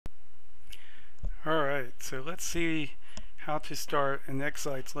Alright, so let's see how to start an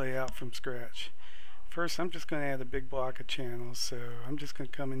xLights layout from scratch. First, I'm just going to add a big block of channels, so I'm just going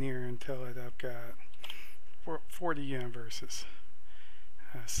to come in here and tell it I've got 40 universes.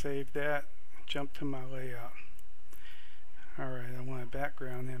 Save that, jump to my layout. Alright, I want a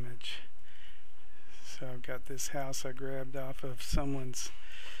background image. So I've got this house I grabbed off of someone's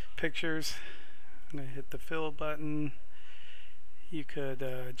pictures. I'm going to hit the fill button. You could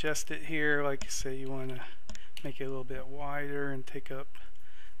adjust it here, like say you want to make it a little bit wider and take up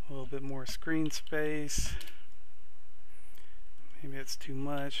a little bit more screen space. Maybe it's too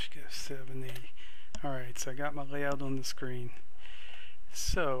much, go 70. Alright, so I got my layout on the screen.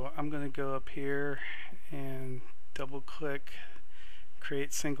 So I'm going to go up here and double click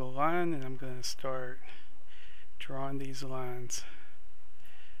create single line, and I'm going to start drawing these lines.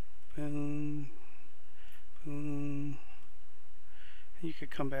 Boom, boom. You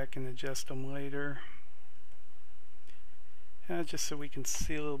could come back and adjust them later. Just so we can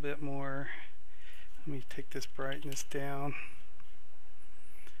see a little bit more. Let me take this brightness down.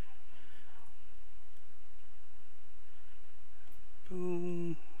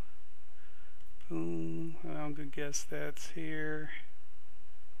 Boom, boom. I'm going to guess that's here.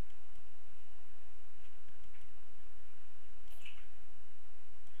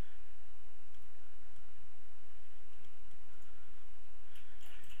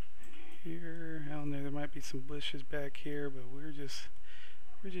 Here, I don't know, there might be some bushes back here, but we're just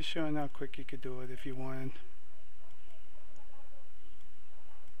showing how quick you could do it if you wanted.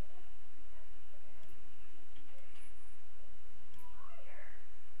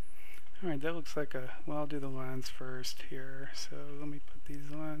 Alright, that looks like a, well, I'll do the lines first here. So let me put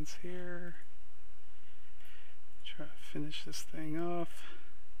these lines here. Try to finish this thing off.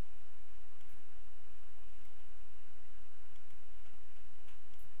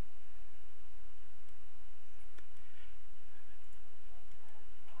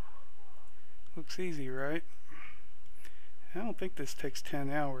 Looks easy, right? I don't think this takes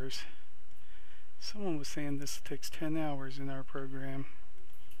 10 hours. Someone was saying this takes 10 hours in our program.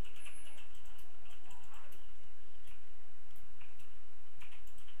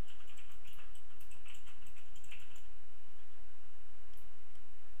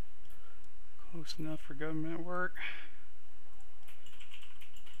 Close enough for government work.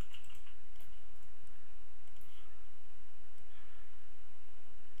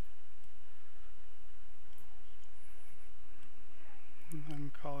 I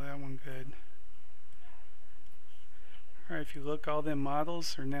can call that one good. Alright, if you look, all them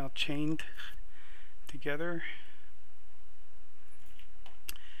models are now chained together.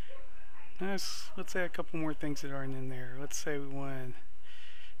 Now let's add a couple more things that aren't in there. Let's say we want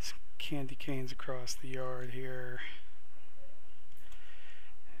some candy canes across the yard here.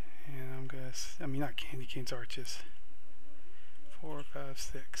 And I'm gonna, I mean not candy canes, arches. 4, 5,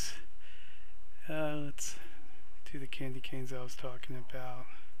 6. Let's do the candy canes I was talking about.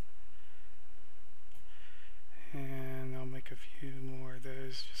 And I'll make a few more of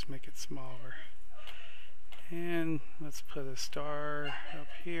those, just make it smaller. And let's put a star up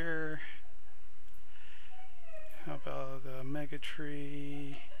here. How about a mega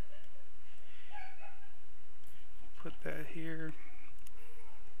tree? Put that here.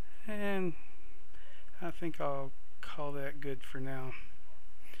 And I think I'll call that good for now.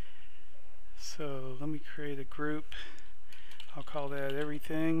 So let me create a group. I'll call that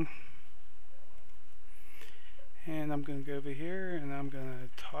everything. And I'm going to go over here and I'm going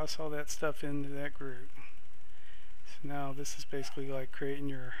to toss all that stuff into that group. So now this is basically like creating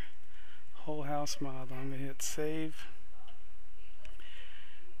your whole house model. I'm going to hit save.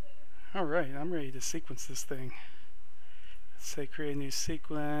 Alright, I'm ready to sequence this thing. Let's say create a new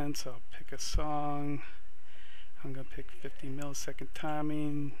sequence. I'll pick a song. I'm going to pick 50 millisecond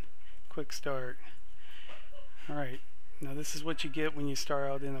timing. Quick start. Alright, now this is what you get when you start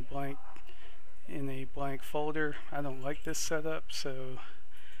out in a blank folder. I don't like this setup, so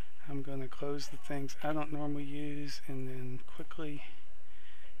I'm going to close the things I don't normally use and then quickly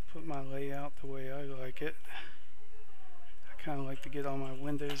put my layout the way I like it. I kind of like to get all my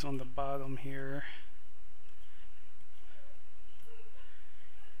windows on the bottom here.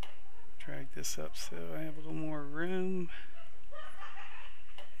 Drag this up so I have a little more room.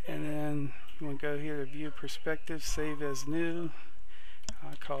 And then you want to go here to view perspective, save as new.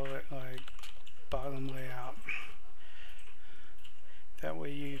 I call it like bottom layout. That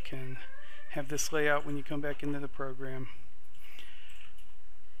way you can have this layout when you come back into the program.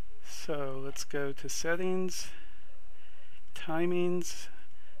 So let's go to settings, timings,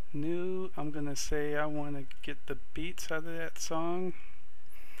 new. I'm going to say I want to get the beats out of that song.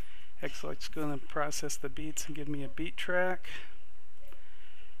 xLights is going to process the beats and give me a beat track.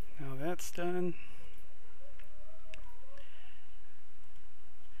 Now that's done.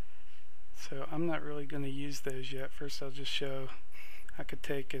 So I'm not really going to use those yet. First I'll just show I could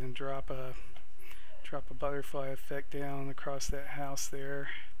take it and drop a butterfly effect down across that house there.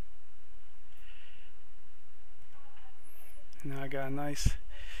 And now I got a nice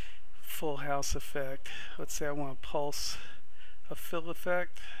full house effect. Let's say I want a pulse, a fill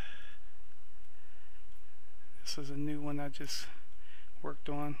effect. This is a new one I just worked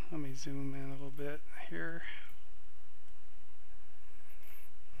on. Let me zoom in a little bit here.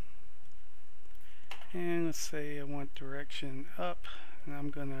 And let's say I want direction up, and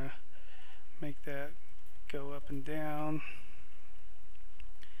I'm gonna make that go up and down.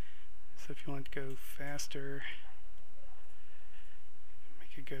 So if you want to go faster,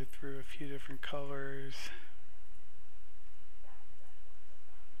 make it go through a few different colors.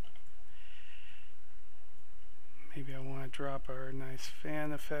 Maybe I want to drop our nice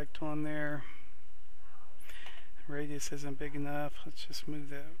fan effect on there. The radius isn't big enough. Let's just move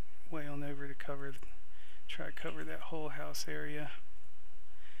that way on over to try to cover that whole house area.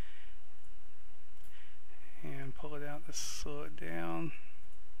 And pull it out to slow it down.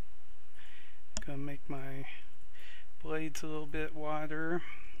 Gonna make my blades a little bit wider.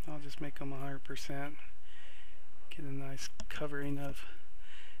 I'll just make them 100%. Get a nice covering of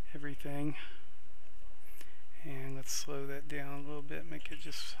everything. And let's slow that down a little bit, make it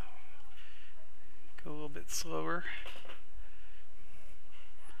just go a little bit slower.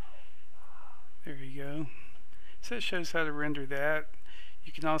 There you go. So it shows how to render that.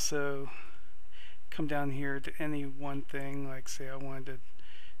 You can also come down here to any one thing, like say I wanted to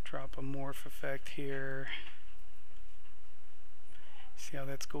drop a morph effect here. See how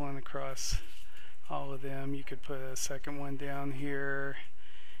that's going across all of them. You could put a second one down here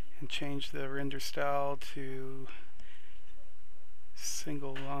and change the render style to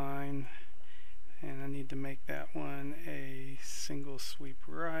single line, and I need to make that one a single sweep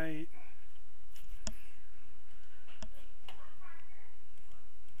right.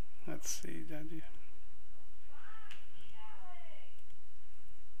 Let's see, did I do?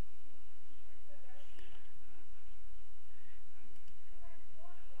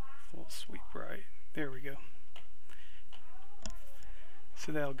 Full sweep right. There we go.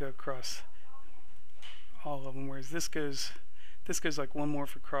 So that'll go across all of them, whereas this goes like one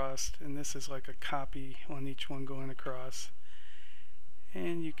morph across, and this is like a copy on each one going across.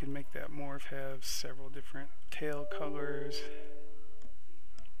 And you can make that morph have several different tail colors.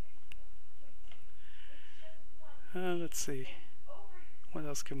 Let's see, what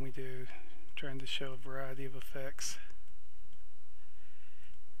else can we do? I'm trying to show a variety of effects.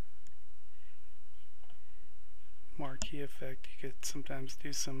 Marquee effect you could sometimes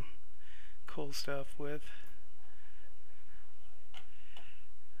do some cool stuff with.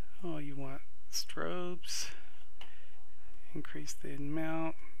 Oh, you want strobes, increase the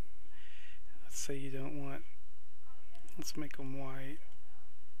amount. Let's say you don't want, let's make them white.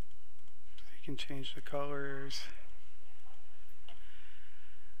 So you can change the colors.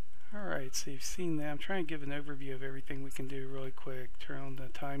 Alright, so you've seen that. I'm trying to give an overview of everything we can do really quick. Turn on the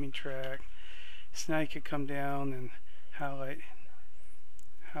timing track. So now you could come down and highlight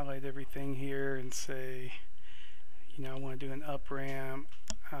everything here and say, you know, I want to do an up ramp,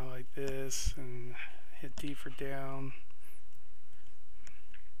 highlight this and hit D for down.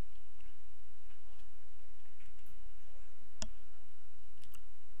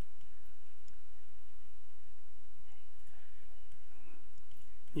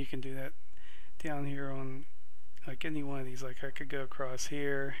 You can do that down here on like any one of these. Like I could go across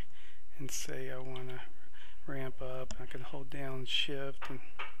here and say I want to ramp up. I can hold down shift and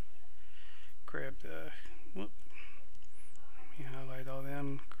grab the, whoop, let me highlight all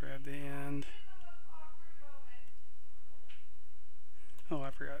them, grab the end. Oh,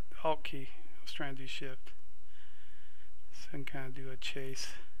 I forgot Alt key. I was trying to do shift. So I can kind of do a chase.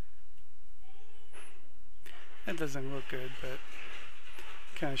 That doesn't look good, but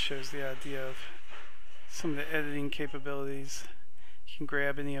kind of shows the idea of some of the editing capabilities. You can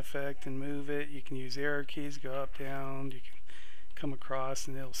grab any effect and move it. You can use arrow keys, go up, down. You can come across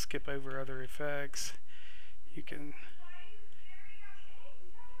and it'll skip over other effects. You can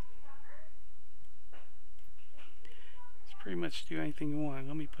just pretty much do anything you want.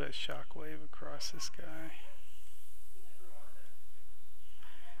 Let me put a shockwave across this guy.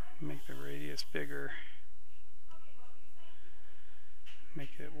 Make the radius bigger.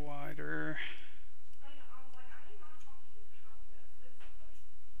 Make it wider.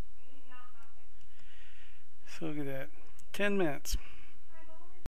 So look at that, 10 minutes.